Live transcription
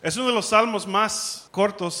Es uno de los salmos más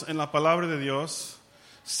cortos en la palabra de Dios.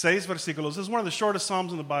 6 versículos. This is one of the shortest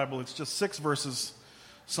psalms in the Bible. It's just 6 verses.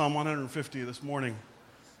 Psalm 150 this morning.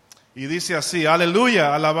 Y dice así: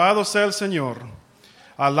 Aleluya, alabado sea el Señor.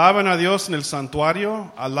 Alaben a Dios en el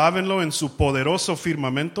santuario, alábenlo en su poderoso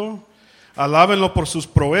firmamento, alábenlo por sus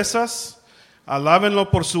proezas,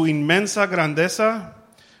 alábenlo por su inmensa grandeza,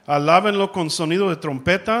 alábenlo con sonido de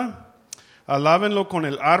trompeta, alábenlo con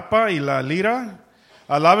el arpa y la lira,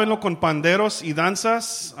 alábenlo con panderos y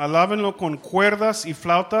danzas, alábenlo con cuerdas y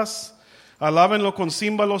flautas, alábenlo con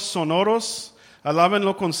címbalos sonoros,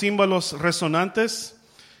 alábenlo con címbalos resonantes,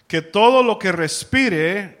 que todo lo que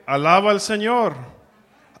respire alaba al Señor.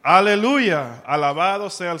 Aleluya, alabado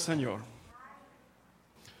sea el Señor.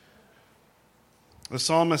 The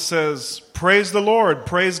psalmist says, praise the Lord,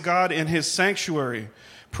 praise God in his sanctuary,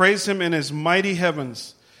 praise him in his mighty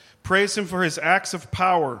heavens, praise him for his acts of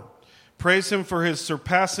power, praise him for his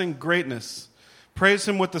surpassing greatness, praise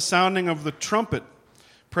him with the sounding of the trumpet,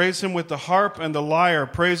 praise him with the harp and the lyre,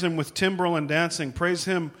 praise him with timbrel and dancing, praise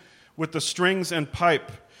him with the strings and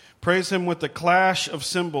pipe, praise him with the clash of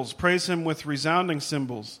cymbals, praise him with resounding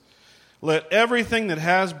cymbals. Let everything that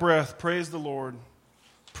has breath praise the Lord,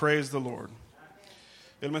 praise the Lord.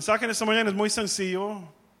 El mensaje en esta mañana es muy sencillo.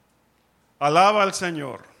 Alaba al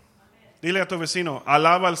Señor. Dile a tu vecino,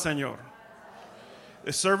 alaba al Señor.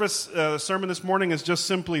 The sermon this morning is just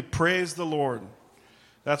simply praise the Lord.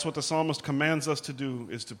 That's what the psalmist commands us to do,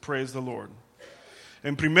 is to praise the Lord.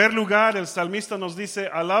 En primer lugar, el salmista nos dice,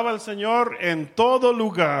 alaba al Señor en todo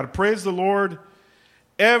lugar. Praise the Lord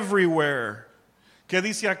everywhere. ¿Qué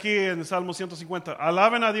dice aquí en el Salmo 150?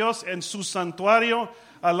 Alaben a Dios en su santuario,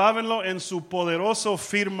 alábenlo en su poderoso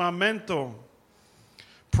firmamento.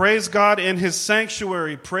 Praise God in his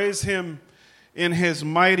sanctuary. Praise him in his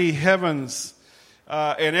mighty heavens.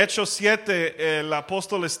 En Hechos 7, el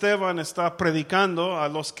apóstol Esteban está predicando a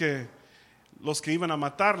los que iban a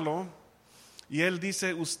matarlo. Y él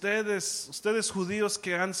dice, ustedes judíos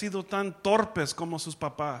que han sido tan torpes como sus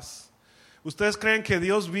papás, ¿ustedes creen que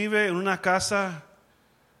Dios vive en una casa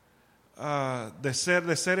de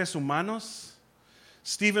seres humanos?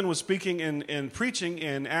 Stephen was speaking and preaching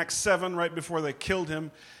in Acts 7 right before they killed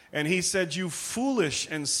him, and he said, you foolish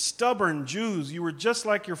and stubborn Jews, you were just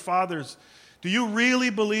like your fathers. Do you really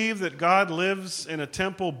believe that God lives in a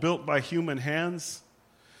temple built by human hands?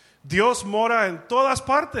 Dios mora en todas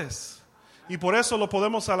partes. Y por eso lo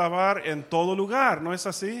podemos alabar en todo lugar, ¿no es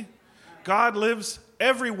así? God lives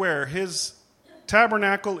everywhere. His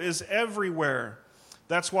tabernacle is everywhere.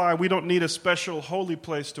 That's why we don't need a special holy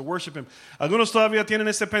place to worship him. Algunos todavía tienen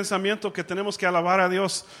ese pensamiento que tenemos que alabar a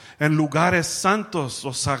Dios en lugares santos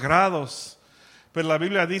o sagrados. Pero la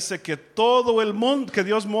Biblia dice que todo el mundo, que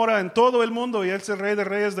Dios mora en todo el mundo y Él es el Rey de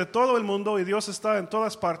Reyes de todo el mundo y Dios está en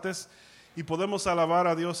todas partes y podemos alabar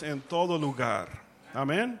a Dios en todo lugar.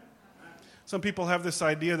 Amén. Some people have this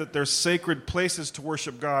idea that there's sacred places to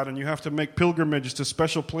worship God and you have to make pilgrimages to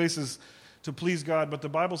special places to please God. But the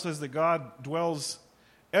Bible says that God dwells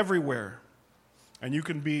everywhere. And you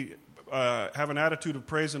can have an attitude of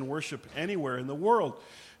praise and worship anywhere in the world.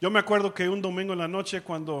 Yo me acuerdo que un domingo en la noche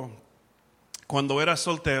cuando era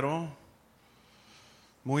soltero,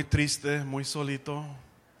 muy triste, muy solito,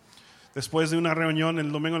 después de una reunión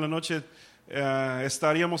el domingo en la noche,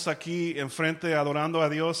 estaríamos aquí enfrente adorando a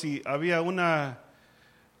Dios y había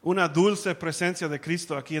una dulce presencia de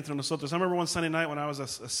Cristo aquí entre nosotros. I remember one Sunday night when I was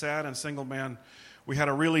a sad and single man, we had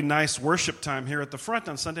a really nice worship time here at the front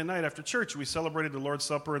on Sunday night after church. We celebrated the Lord's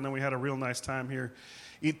Supper and then we had a real nice time here.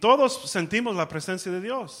 Y todos sentimos la presencia de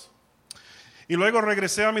Dios. Y luego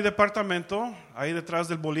regresé a mi departamento, ahí detrás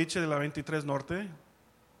del boliche de la 23 Norte,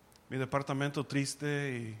 mi departamento triste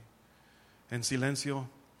y en silencio.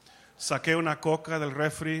 Saqué una coca del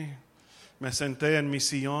refri, me senté en mi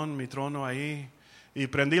sillón, mi trono ahí, y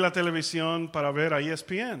prendí la televisión para ver a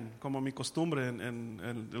ESPN, como mi costumbre en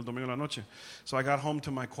el domingo de la noche. So I got home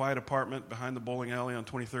to my quiet apartment behind the bowling alley on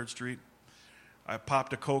 23rd Street. I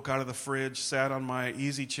popped a Coke out of the fridge, sat on my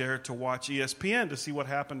easy chair to watch ESPN to see what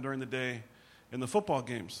happened during the day in the football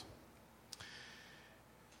games.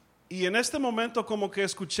 Y en este momento como que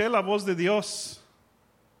escuché la voz de Dios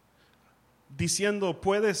diciendo,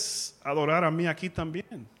 puedes adorar a mí aquí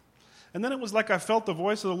también. And then it was like I felt the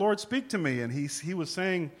voice of the Lord speak to me, and he was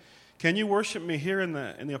saying, can you worship me here in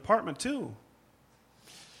the apartment too?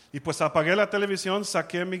 Y pues apagué la televisión,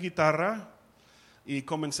 saqué mi guitarra y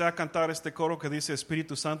comencé a cantar este coro que dice,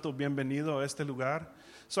 Espíritu Santo, bienvenido a este lugar.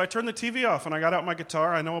 So I turned the TV off and I got out my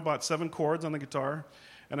guitar. I know about 7 chords on the guitar.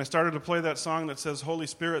 And I started to play that song that says, Holy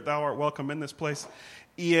Spirit, thou art welcome in this place.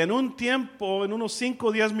 Y en un tiempo, en unos 5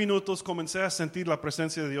 o 10 minutos, comencé a sentir la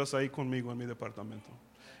presencia de Dios ahí conmigo en mi departamento.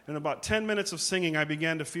 In about 10 minutes of singing, I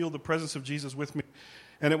began to feel the presence of Jesus with me.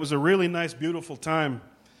 And it was a really nice, beautiful time.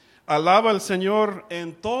 Alaba al Señor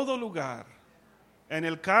en todo lugar. En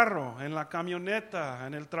el carro, en la camioneta,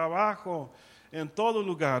 en el trabajo, en todo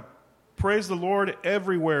lugar. Praise the Lord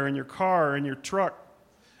everywhere, in your car, in your truck,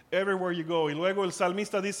 everywhere you go. Y luego el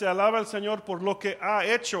salmista dice, alaba al Señor por lo que ha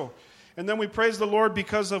hecho. And then we praise the Lord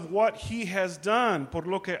because of what He has done, por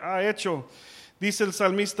lo que ha hecho. Dice el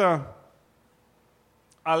salmista,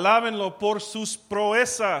 alábenlo por sus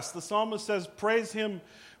proezas. The psalmist says, praise Him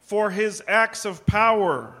for His acts of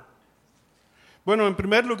power. Bueno, en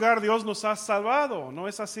primer lugar, Dios nos ha salvado, ¿no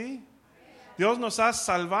es así? Dios nos ha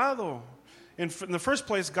salvado. In the first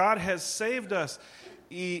place, God has saved us.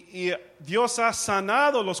 Y Dios ha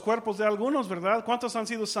sanado los cuerpos de algunos, ¿verdad? ¿Cuántos han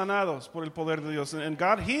sido sanados por el poder de Dios? And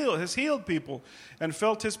God has healed people and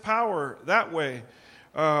felt His power that way.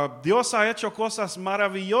 Dios ha hecho cosas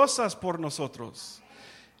maravillosas por nosotros.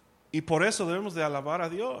 Y por eso debemos de alabar a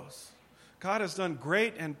Dios. God has done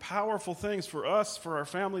great and powerful things for us, for our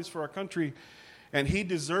families, for our country. And He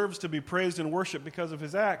deserves to be praised and worshiped because of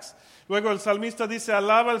His acts. Luego el salmista dice,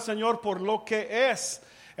 alaba al Señor por lo que es.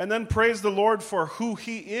 And then praise the Lord for who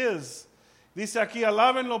He is. Dice aquí,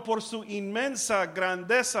 alábenlo por su inmensa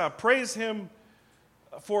grandeza. Praise Him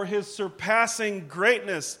for His surpassing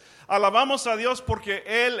greatness. Alabamos a Dios porque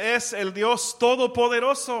Él es el Dios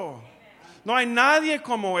todopoderoso. No hay nadie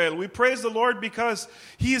como Él. We praise the Lord because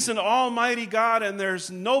He is an almighty God and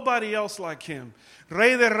there's nobody else like Him.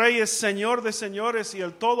 Rey de reyes, Señor de señores y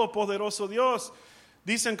el todopoderoso Dios.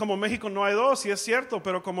 Dicen como México no hay dos, y es cierto,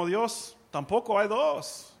 pero como Dios tampoco hay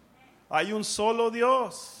dos. Hay un solo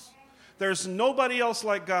Dios. There's nobody else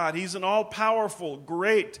like God. He's an all-powerful,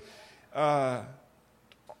 great,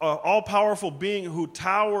 all-powerful being who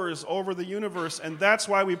towers over the universe, and that's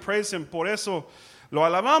why we praise Him. Por eso lo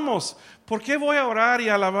alabamos. ¿Por qué voy a orar y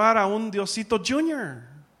alabar a un Diosito Junior?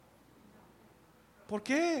 ¿Por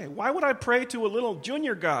qué? Why would I pray to a little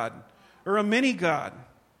junior God or a mini God?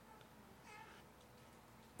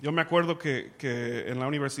 Yo me acuerdo que en la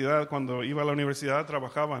universidad, cuando iba a la universidad,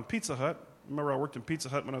 trabajaba en Pizza Hut. Remember, I worked in Pizza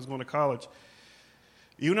Hut when I was going to college.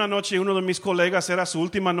 Y una noche, uno de mis colegas, era su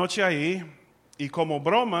última noche ahí, y como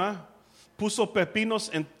broma, puso pepinos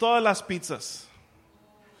en todas las pizzas.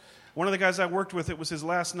 One of the guys I worked with, it was his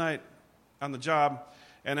last night on the job,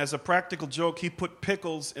 and as a practical joke, he put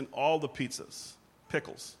pickles in all the pizzas.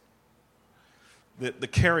 Pickles. The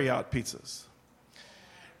carry-out pizzas.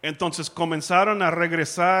 Entonces comenzaron a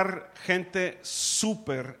regresar gente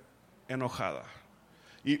súper enojada.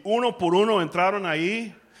 Y uno por uno entraron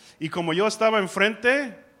ahí, y como yo estaba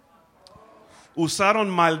enfrente, usaron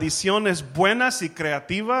maldiciones buenas y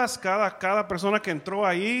creativas. Cada persona que entró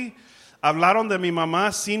ahí, hablaron de mi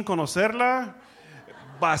mamá sin conocerla.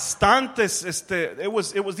 Bastantes, it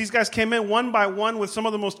was these guys came in one by one with some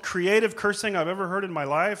of the most creative cursing I've ever heard in my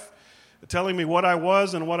life, telling me what I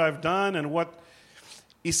was and what I've done and what.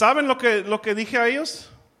 ¿Y saben lo que dije a ellos?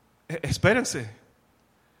 Espérense,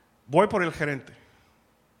 voy por el gerente.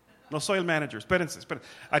 No soy el manager. Espérense.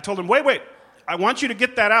 I told them, wait. I want you to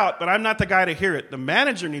get that out, but I'm not the guy to hear it. The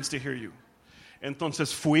manager needs to hear you.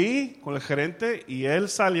 Entonces fui con el gerente y él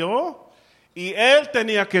salió y él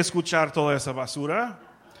tenía que escuchar toda esa basura.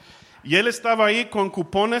 Y él estaba ahí con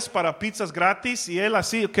cupones para pizzas gratis y él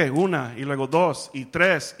así, una, y luego 2, y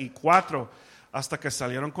 3, y 4, hasta que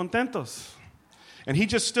salieron contentos. And he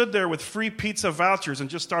just stood there with free pizza vouchers and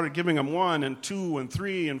just started giving them 1 and 2 and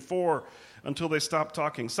 3 and 4 until they stopped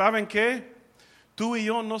talking. ¿Saben qué? Tú y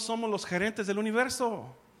yo no somos los gerentes del universo.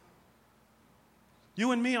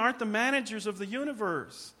 You and me aren't the managers of the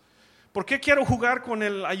universe. ¿Por qué quiero jugar con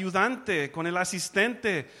el ayudante, con el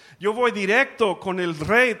asistente? Yo voy directo con el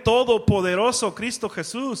Rey Todopoderoso, Cristo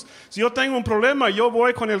Jesús. Si yo tengo un problema, yo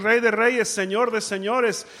voy con el Rey de Reyes, Señor de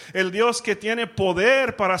Señores, el Dios que tiene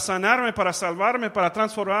poder para sanarme, para salvarme, para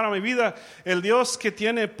transformar a mi vida, el Dios que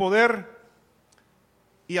tiene poder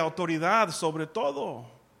y autoridad sobre todo.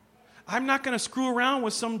 I'm not going to screw around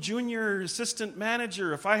with some junior assistant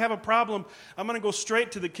manager. If I have a problem, I'm going to go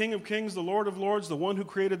straight to the King of Kings, the Lord of Lords, the one who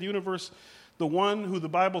created the universe, the one who the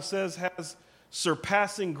Bible says has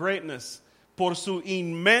surpassing greatness. Por su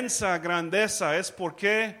inmensa grandeza es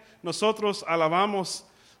porque nosotros alabamos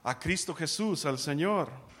a Cristo Jesús, al Señor.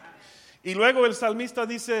 Y luego el salmista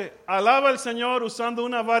dice, alaba al Señor usando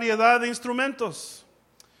una variedad de instrumentos.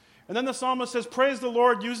 And then the psalmist says, praise the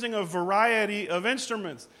Lord using a variety of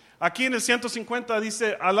instruments. Aquí en el 150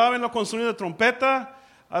 dice, alábenlo con sonido de trompeta,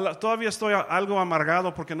 Todavía estoy algo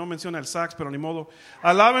amargado porque no menciona el sax, pero ni modo.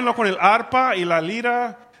 Alábenlo con el arpa y la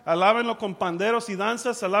lira. Alábenlo con panderos y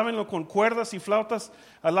danzas. Alábenlo con cuerdas y flautas.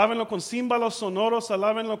 Alábenlo con címbalos sonoros.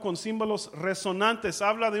 Alábenlo con címbalos resonantes.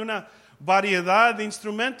 Habla de una variedad de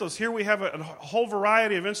instrumentos. Here we have a whole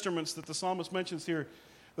variety of instruments that the psalmist mentions here.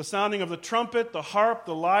 The sounding of the trumpet, the harp,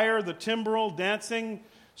 the lyre, the timbrel, dancing,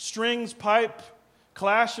 strings, pipe,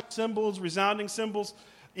 clash of cymbals, resounding cymbals.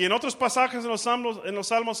 Y en otros pasajes en los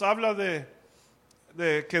salmos habla de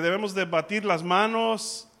que debemos de batir las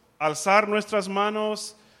manos, alzar nuestras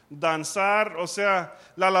manos, danzar. O sea,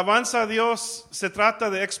 la alabanza a Dios se trata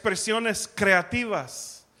de expresiones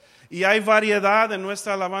creativas. Y hay variedad en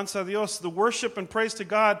nuestra alabanza a Dios. The worship and praise to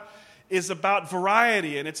God is about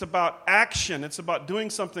variety, and it's about action. It's about doing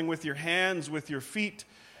something with your hands, with your feet,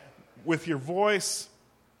 with your voice,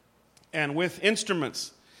 and with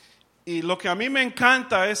instruments. Y lo que a mí me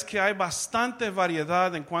encanta es que hay bastante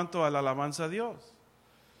variedad en cuanto a la alabanza a Dios.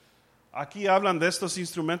 Aquí hablan de estos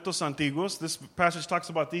instrumentos antiguos. This passage talks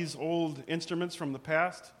about these old instruments from the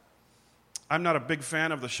past. I'm not a big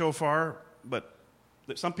fan of the shofar, but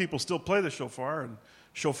some people still play the shofar, and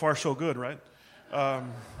shofar so good, right?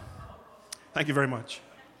 Thank you very much.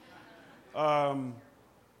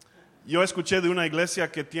 Yo escuché de una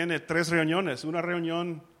iglesia que tiene 3 reuniones. Una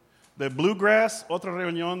reunión de bluegrass, otra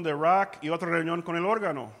reunión de rock y otra reunión con el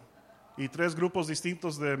órgano. Y 3 grupos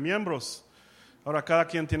distintos de miembros. Ahora cada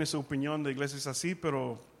quien tiene su opinión de iglesias así,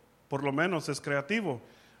 pero por lo menos es creativo.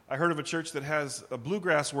 I heard of a church that has a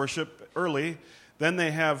bluegrass worship early, then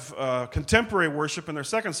they have contemporary worship in their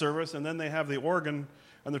second service, and then they have the organ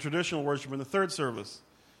and the traditional worship in the third service.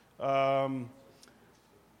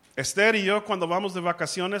 Esther y yo, cuando vamos de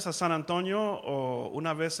vacaciones a San Antonio o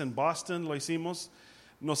una vez en Boston lo hicimos,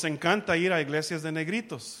 nos encanta ir a iglesias de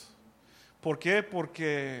negritos. ¿Por qué?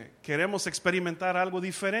 Porque queremos experimentar algo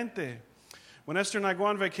diferente. When Esther and I go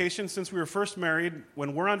on vacation, since we were first married,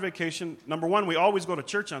 when we're on vacation, number one, we always go to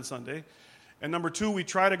church on Sunday. And number two, we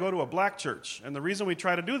try to go to a black church. And the reason we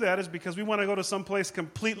try to do that is because we want to go to some place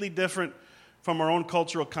completely different from our own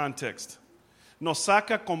cultural context. Nos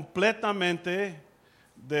saca completamente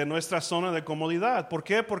de nuestra zona de comodidad. ¿Por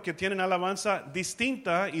qué? Porque tienen alabanza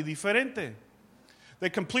distinta y diferente.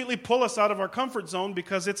 They completely pull us out of our comfort zone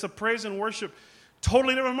because it's a praise and worship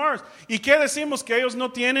totally different from ours. ¿Y qué decimos? ¿Que ellos no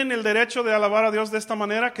tienen el derecho de alabar a Dios de esta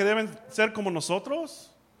manera? ¿Que deben ser como nosotros?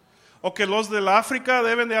 ¿O que los del África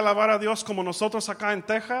deben de alabar a Dios como nosotros acá en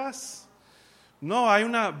Texas? No, hay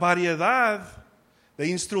una variedad de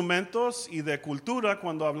instrumentos y de cultura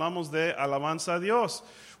cuando hablamos de alabanza a Dios.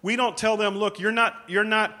 We don't tell them, look, you're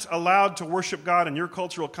not allowed to worship God in your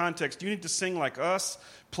cultural context. You need to sing like us,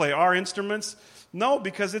 play our instruments. No,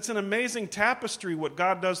 because it's an amazing tapestry what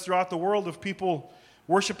God does throughout the world of people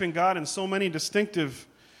worshiping God in so many distinctive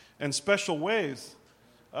and special ways.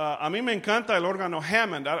 A mí me encanta el órgano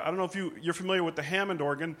Hammond. I don't know if you're familiar with the Hammond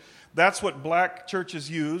organ. That's what black churches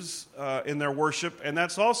use in their worship, and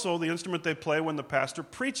that's also the instrument they play when the pastor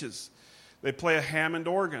preaches. They play a Hammond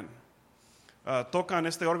organ. Tocan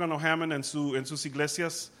este órgano Hammond en sus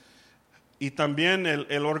iglesias. Y también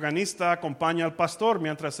el organista acompaña al pastor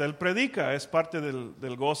mientras él predica. Es parte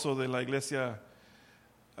del gozo de la iglesia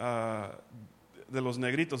de los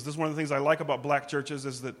negritos. This is one of the things I like about black churches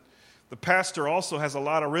is that the pastor also has a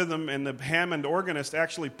lot of rhythm, and the Hammond organist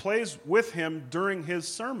actually plays with him during his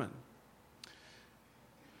sermon.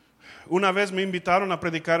 Una vez me invitaron a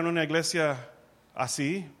predicar en una iglesia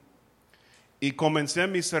así, y comencé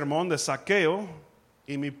mi sermón de Zaqueo,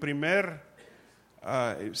 y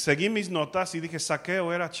seguí mis notas y dije,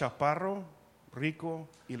 Zaqueo era chaparro, rico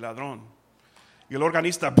y ladrón. Y el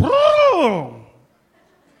organista,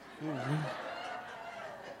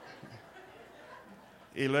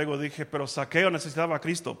 y luego dije, pero Zaqueo necesitaba a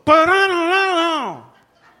Cristo.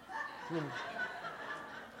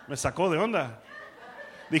 Me sacó de onda.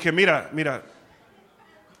 Dije, mira,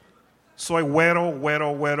 soy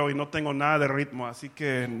güero y no tengo nada de ritmo, así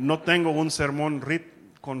que no tengo un sermón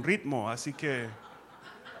con ritmo, así que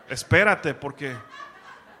espérate, porque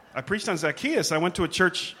I preached on Zacchaeus. I went to a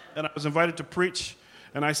church and I was invited to preach,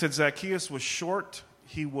 and I said Zacchaeus was short,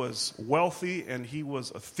 he was wealthy, and he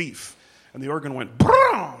was a thief. And the organ went,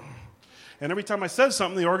 Broom! And every time I said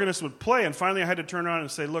something, the organist would play. And finally I had to turn around and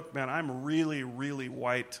say, look, man, I'm really, really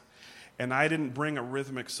white. And I didn't bring a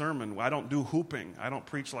rhythmic sermon. I don't do hooping. I don't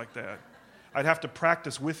preach like that. I'd have to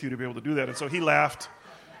practice with you to be able to do that. And so he laughed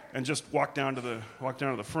and just walked down to the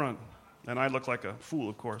front. And I looked like a fool,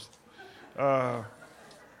 of course. Pero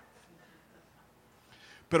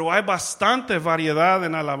hay bastante variedad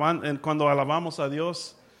en cuando alabamos a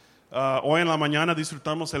Dios. Hoy en la mañana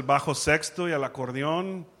disfrutamos el bajo sexto y el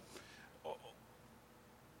acordeón.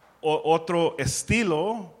 Otro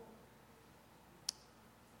estilo.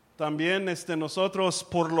 También nosotros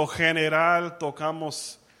por lo general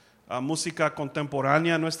tocamos música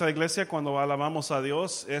contemporánea en nuestra iglesia cuando alabamos a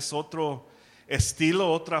Dios. Es otro estilo,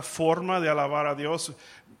 otra forma de alabar a Dios.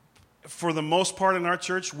 For the most part in our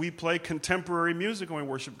church, we play contemporary music when we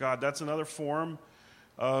worship God. That's another form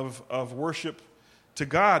of worship to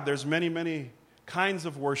God. There's many, many kinds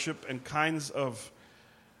of worship and kinds of...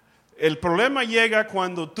 El problema llega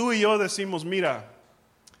cuando tú y yo decimos, mira,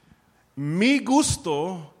 mi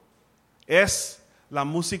gusto es la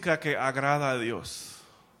música que agrada a Dios.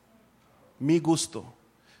 Mi gusto.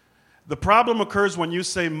 The problem occurs when you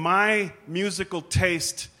say my musical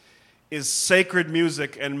taste is sacred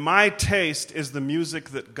music and my taste is the music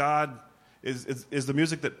that God is the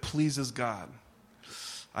music that pleases God.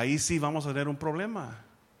 Ahí sí vamos a tener un problema.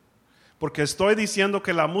 Porque estoy diciendo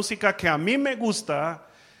que la música que a mí me gusta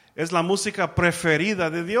es la música preferida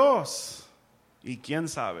de Dios. ¿Y quién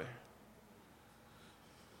sabe?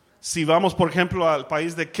 Si vamos, por ejemplo, al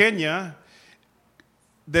país de Kenia,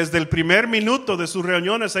 desde el primer minuto de sus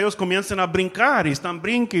reuniones, ellos comienzan a brincar y están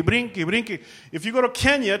brinque. If you go to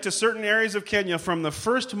Kenya, to certain areas of Kenya, from the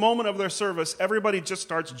first moment of their service, everybody just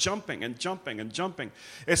starts jumping and jumping and jumping.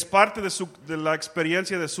 Es parte de la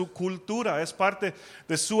experiencia de su cultura, es parte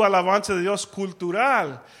de su alabanza de Dios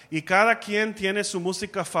cultural. Y cada quien tiene su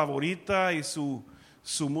música favorita y su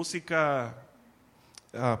música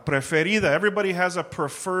preferida. Everybody has a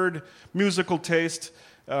preferred musical taste.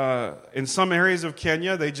 In some areas of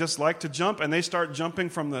Kenya, they just like to jump, and they start jumping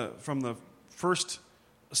from the first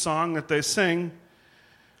song that they sing.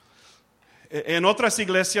 En otras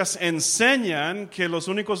iglesias enseñan que los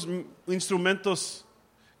únicos instrumentos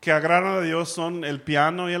que agradan a Dios son el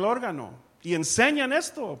piano y el órgano. Y enseñan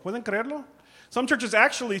esto, ¿pueden creerlo? Some churches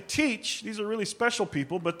actually teach, these are really special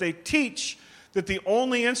people, but they teach that the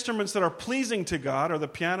only instruments that are pleasing to God are the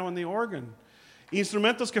piano and the organ.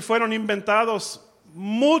 Instrumentos que fueron inventados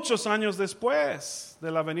muchos años después de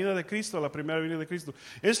la venida de Cristo, la primera venida de Cristo.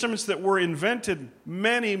 Instruments that were invented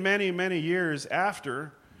many, many, many years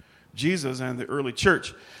after Jesus and the early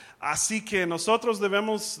church. Así que nosotros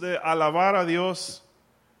debemos de alabar a Dios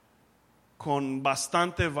con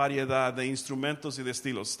bastante variedad de instrumentos y de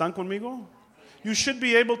estilos. ¿Están conmigo? You should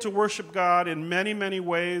be able to worship God in many, many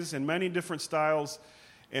ways, in many different styles,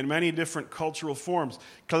 in many different cultural forms.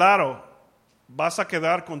 Claro, vas a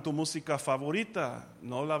quedar con tu música favorita,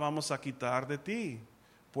 no la vamos a quitar de ti.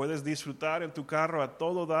 Puedes disfrutar en tu carro a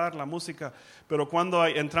todo dar la música, pero cuando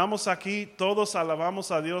entramos aquí, todos alabamos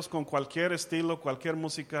a Dios con cualquier estilo, cualquier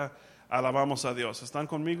música, alabamos a Dios. ¿Están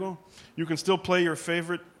conmigo? You can still play your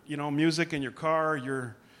favorite, music in your car,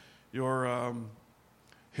 your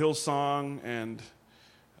Hillsong and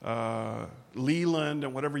Leland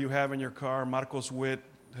and whatever you have in your car, Marcos Witt,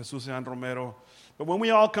 Jesus Jean Romero. But when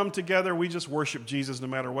we all come together, we just worship Jesus no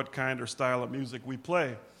matter what kind or style of music we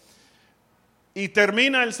play. Y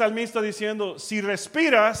termina el salmista diciendo, si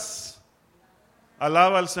respiras,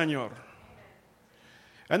 alaba al Señor.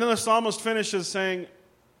 And then the psalmist finishes saying,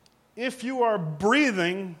 if you are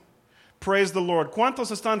breathing, praise the Lord.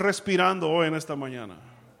 ¿Cuántos están respirando hoy en esta mañana?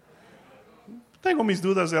 Tengo mis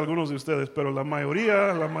dudas de algunos de ustedes, pero la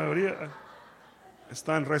mayoría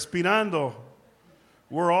están respirando.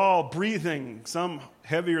 We're all breathing, some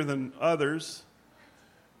heavier than others,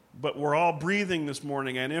 but we're all breathing this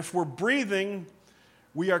morning. And if we're breathing,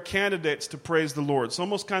 we are candidates to praise the Lord.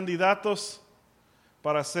 Somos candidatos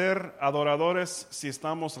para ser adoradores si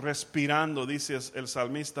estamos respirando, dice el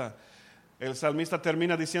salmista. El salmista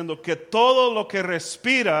termina diciendo que todo lo que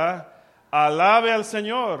respira, alabe al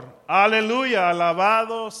Señor. Aleluya,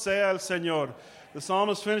 alabado sea el Señor. The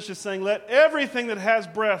psalmist finishes saying, let everything that has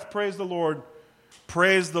breath praise the Lord.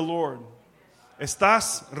 Praise the Lord.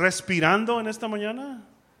 ¿Estás respirando en esta mañana?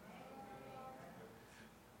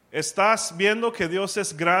 ¿Estás viendo que Dios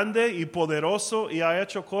es grande y poderoso y ha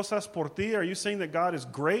hecho cosas por ti? Are you saying that God is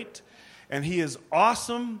great and He is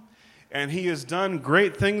awesome and He has done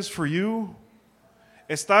great things for you?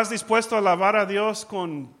 ¿Estás dispuesto a alabar a Dios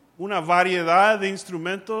con una variedad de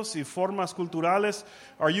instrumentos y formas culturales?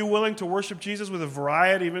 Are you willing to worship Jesus with a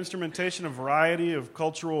variety of instrumentation, in a variety of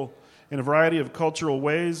cultural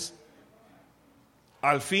ways?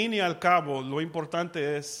 Al fin y al cabo, lo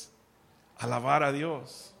importante es alabar a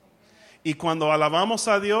Dios. Y cuando alabamos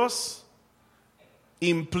a Dios,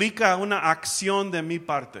 implica una acción de mi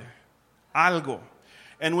parte, algo.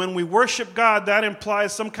 And when we worship God, that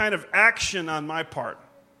implies some kind of action on my part.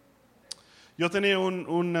 Yo tenía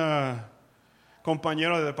un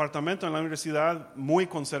compañero de departamento en la universidad, muy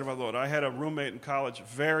conservador. I had a roommate in college,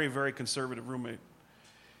 very, very conservative roommate.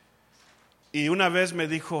 Y una vez me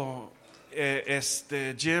dijo,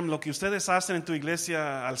 Jim, lo que ustedes hacen en tu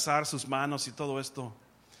iglesia, alzar sus manos y todo esto,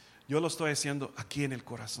 yo lo estoy haciendo aquí en el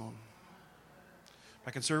corazón.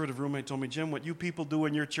 My conservative roommate told me, Jim, what you people do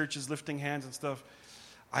in your churches, lifting hands and stuff,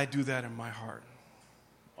 I do that in my heart.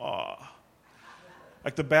 Oh,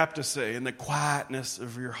 like the Baptists say, in the quietness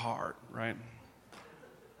of your heart, right?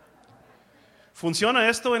 ¿Funciona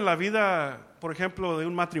esto en la vida, por ejemplo, de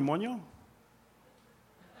un matrimonio?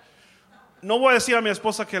 No voy a decir a mi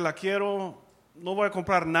esposa que la quiero, no voy a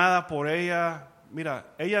comprar nada por ella. Mira,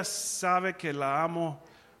 ella sabe que la amo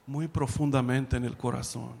muy profundamente en el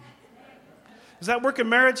corazón. Does that work in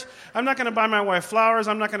marriage? I'm not going to buy my wife flowers.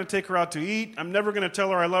 I'm not going to take her out to eat. I'm never going to tell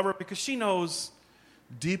her I love her because she knows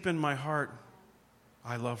deep in my heart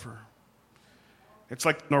I love her. It's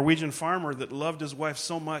like the Norwegian farmer that loved his wife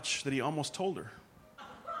so much that he almost told her.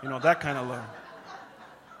 You know, that kind of love.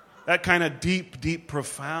 That kind of deep, deep,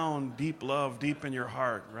 profound, deep love, deep in your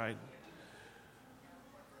heart, right?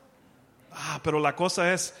 Pero la cosa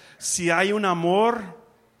es, si hay un amor,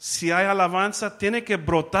 si hay alabanza, tiene que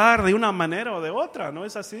brotar de una manera o de otra, ¿no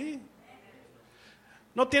es así?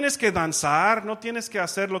 No tienes que danzar, no tienes que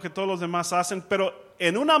hacer lo que todos los demás hacen, pero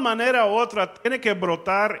en una manera u otra tiene que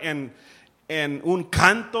brotar en un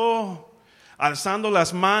canto, alzando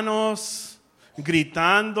las manos,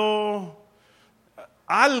 gritando,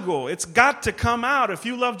 algo. It's got to come out. If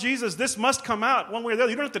you love Jesus, this must come out one way or the other.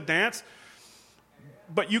 You don't have to dance,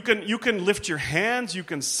 but you can lift your hands, you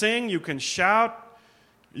can sing, you can shout,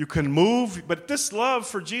 you can move, but this love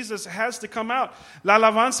for Jesus has to come out. La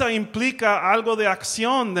alabanza implica algo de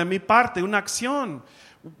acción de mi parte, una acción.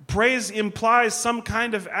 Praise implies some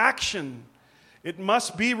kind of action. It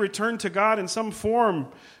must be returned to God in some form.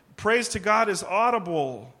 Praise to God is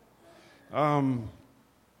audible.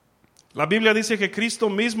 La Biblia dice que Cristo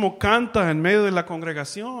mismo canta en medio de la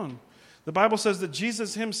congregación. The Bible says that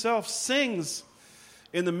Jesus himself sings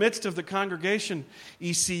in the midst of the congregation.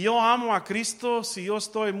 Y si yo amo a Cristo, si yo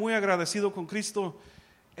estoy muy agradecido con Cristo,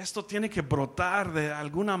 esto tiene que brotar de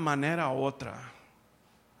alguna manera u otra.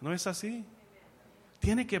 ¿No es así?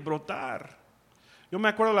 Tiene que brotar. Yo me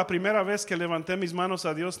acuerdo la primera vez que levanté mis manos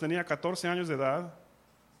a Dios, tenía 14 años de edad.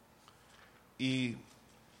 Y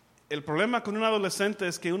el problema con un adolescente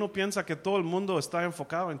es que uno piensa que todo el mundo está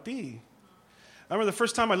enfocado en ti. I remember the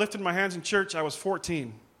first time I lifted my hands in church, I was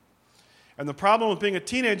 14. And the problem with being a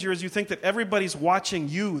teenager is you think that everybody's watching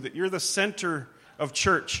you, that you're the center of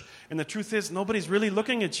church. And the truth is, nobody's really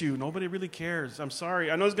looking at you. Nobody really cares. I'm sorry.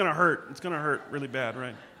 I know it's going to hurt. It's going to hurt really bad,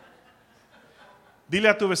 right? Dile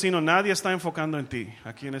a tu vecino, nadie está enfocando en ti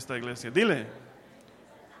aquí en esta iglesia. Dile.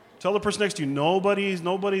 Tell the person next to you,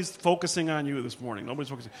 nobody's focusing on you this morning. Nobody's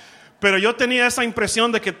focusing. Pero yo tenía esa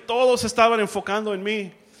impresión de que todos estaban enfocando en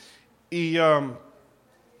mí.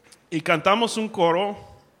 Y cantamos un coro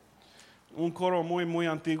muy, muy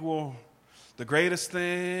antiguo. The greatest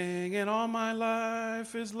thing in all my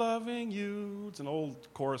life is loving you. It's an old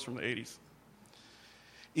chorus from the 80s.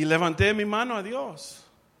 Y levanté mi mano a Dios.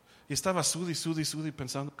 Y estaba sudi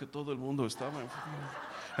pensando que todo el mundo estaba enfocando.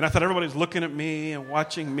 And I thought everybody was looking at me and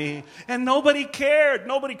watching me. And nobody cared.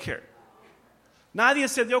 Nadie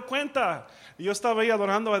se dio cuenta. Y yo estaba ahí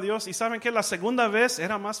adorando a Dios. Y ¿saben qué? La segunda vez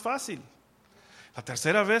era más fácil. La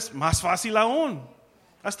tercera vez, más fácil aún.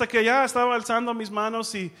 Hasta que ya estaba alzando mis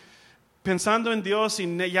manos y pensando en Dios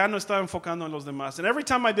y ya no estaba enfocando en los demás. And every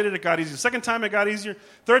time I did it, it got easier. Second time, it got easier.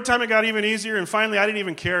 Third time, it got even easier. And finally, I didn't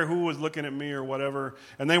even care who was looking at me or whatever.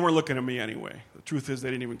 And they weren't looking at me anyway. The truth is,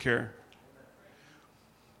 they didn't even care.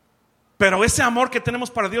 Pero ese amor que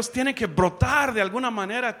tenemos para Dios tiene que brotar de alguna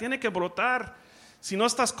manera. Tiene que brotar. Si no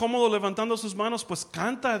estás cómodo levantando sus manos, pues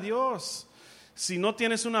canta a Dios. Si no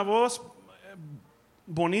tienes una voz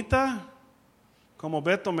bonita, como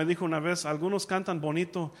Beto me dijo una vez, algunos cantan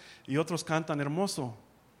bonito y otros cantan hermoso,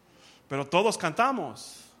 pero todos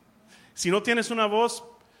cantamos. Si no tienes una voz,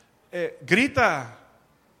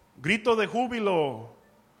 grito de júbilo,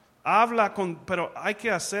 habla pero hay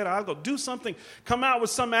que hacer algo. Do something. Come out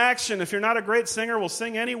with some action. If you're not a great singer, we'll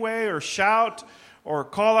sing anyway, or shout, or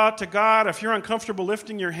call out to God. If you're uncomfortable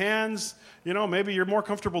lifting your hands, maybe you're more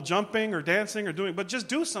comfortable jumping or dancing or doing, but just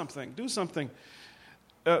do something. Do something.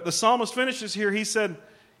 The psalmist finishes here. He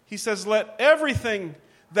says, let everything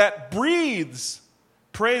that breathes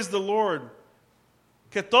praise the Lord.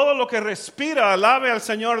 Que todo lo que respira alabe al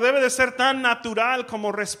Señor. Debe de ser tan natural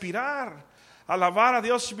como respirar. Alabar a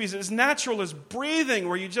Dios should be as natural as breathing,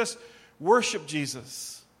 where you just worship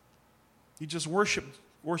Jesus. You just worship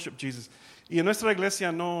Jesus. Y en nuestra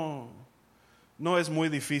iglesia no No es muy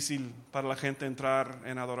difícil para la gente entrar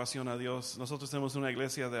en adoración a Dios. Nosotros tenemos una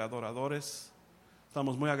iglesia de adoradores.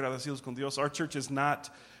 Estamos muy agradecidos con Dios. Our church is not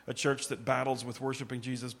a church that battles with worshiping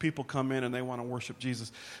Jesus. People come in and they want to worship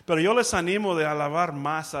Jesus. Pero yo les animo de alabar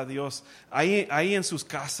más a Dios. Ahí en sus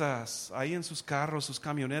casas, ahí en sus carros, sus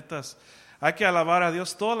camionetas. Hay que alabar a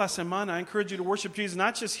Dios toda la semana. I encourage you to worship Jesus,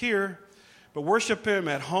 not just here, but worship Him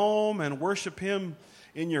at home and worship Him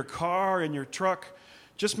in your car, in your truck.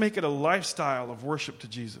 Just make it a lifestyle of worship to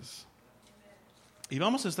Jesus. Y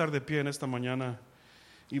vamos a estar de pie en esta mañana.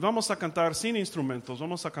 Y vamos a cantar sin instrumentos.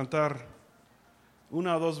 Vamos a cantar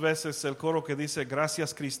una o dos veces el coro que dice,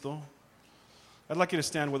 Gracias Cristo. I'd like you to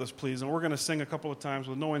stand with us, please. And we're going to sing a couple of times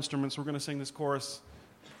with no instruments. We're going to sing this chorus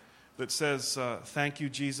that says, Thank you,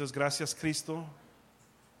 Jesus. Gracias Cristo.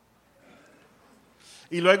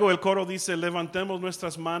 Y luego el coro dice, levantemos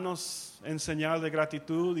nuestras manos en señal de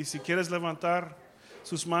gratitud. Y si quieres levantar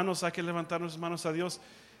sus manos, hay que levantar nuestras manos a Dios.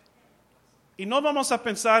 Y no vamos a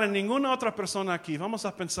pensar en ninguna otra persona aquí. Vamos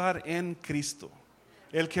a pensar en Cristo,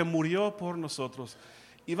 el que murió por nosotros.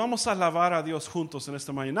 Y vamos a alabar a Dios juntos en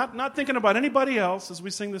esta mañana. Not thinking about anybody else as we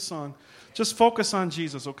sing this song. Just focus on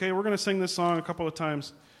Jesus, okay? We're going to sing this song a couple of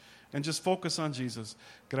times. And just focus on Jesus.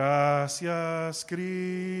 Gracias,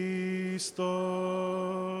 Cristo.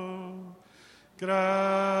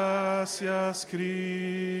 Gracias,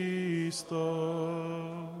 Cristo.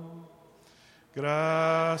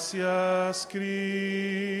 Gracias,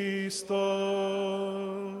 Cristo.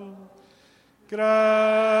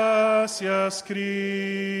 Gracias,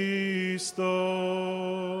 Cristo.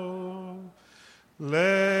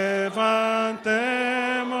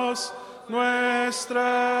 Levantemos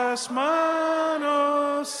nuestras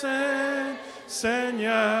manos en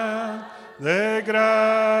señal de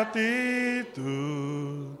gratitud.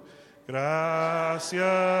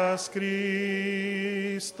 Gracias,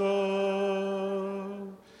 Cristo.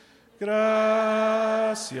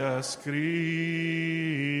 Gracias,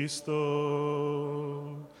 Cristo.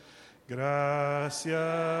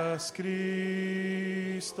 Gracias,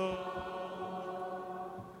 Cristo.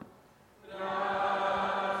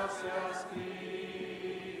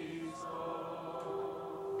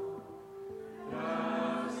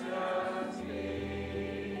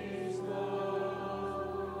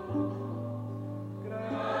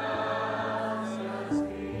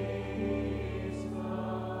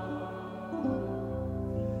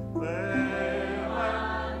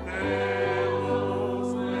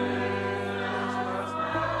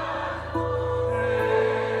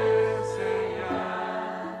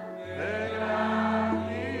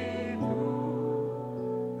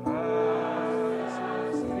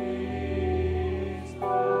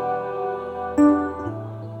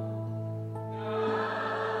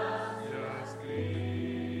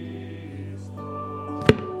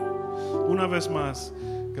 Una vez más,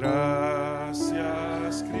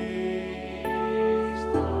 gracias Cristo.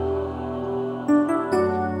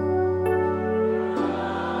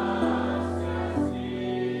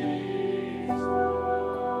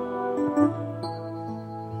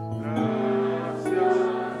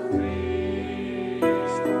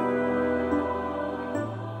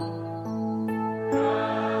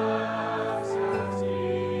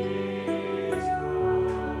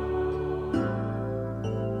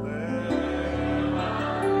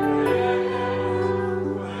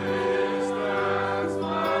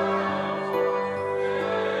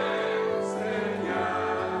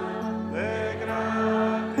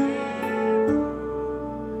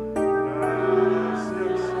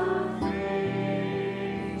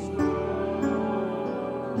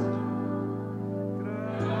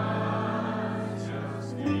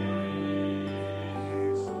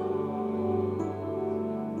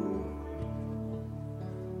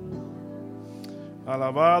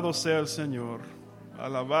 Alabado sea el Señor,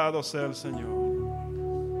 alabado sea el Señor.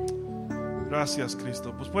 Gracias,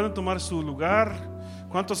 Cristo. Pues pueden tomar su lugar.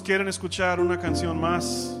 ¿Cuántos quieren escuchar una canción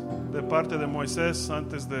más de parte de Moisés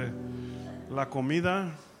antes de la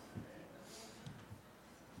comida?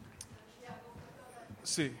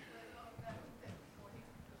 Sí.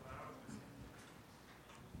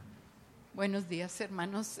 Buenos días,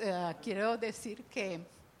 hermanos. Quiero decir que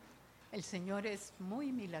el Señor es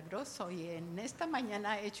muy milagroso y en esta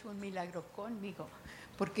mañana ha hecho un milagro conmigo,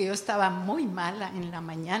 porque yo estaba muy mala en la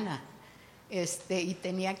mañana y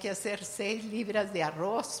tenía que hacer 6 libras de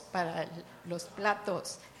arroz para los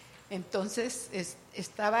platos. Entonces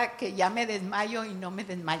estaba que ya me desmayo y no me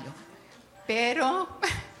desmayo, pero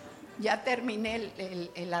ya terminé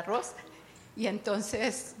el arroz y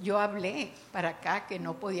entonces yo hablé para acá que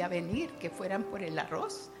no podía venir, que fueran por el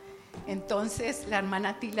arroz. Entonces la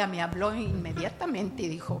hermana Tila me habló inmediatamente y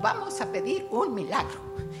dijo, vamos a pedir un milagro.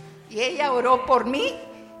 Y ella oró por mí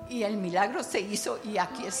y el milagro se hizo y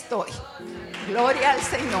aquí estoy. Gloria al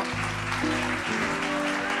Señor.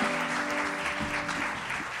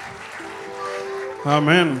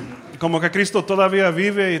 Amén. Como que Cristo todavía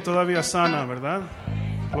vive y todavía sana, ¿verdad?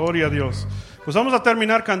 Gloria a Dios. Pues vamos a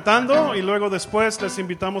terminar cantando y luego después les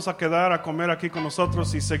invitamos a quedar a comer aquí con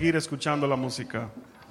nosotros y seguir escuchando la música.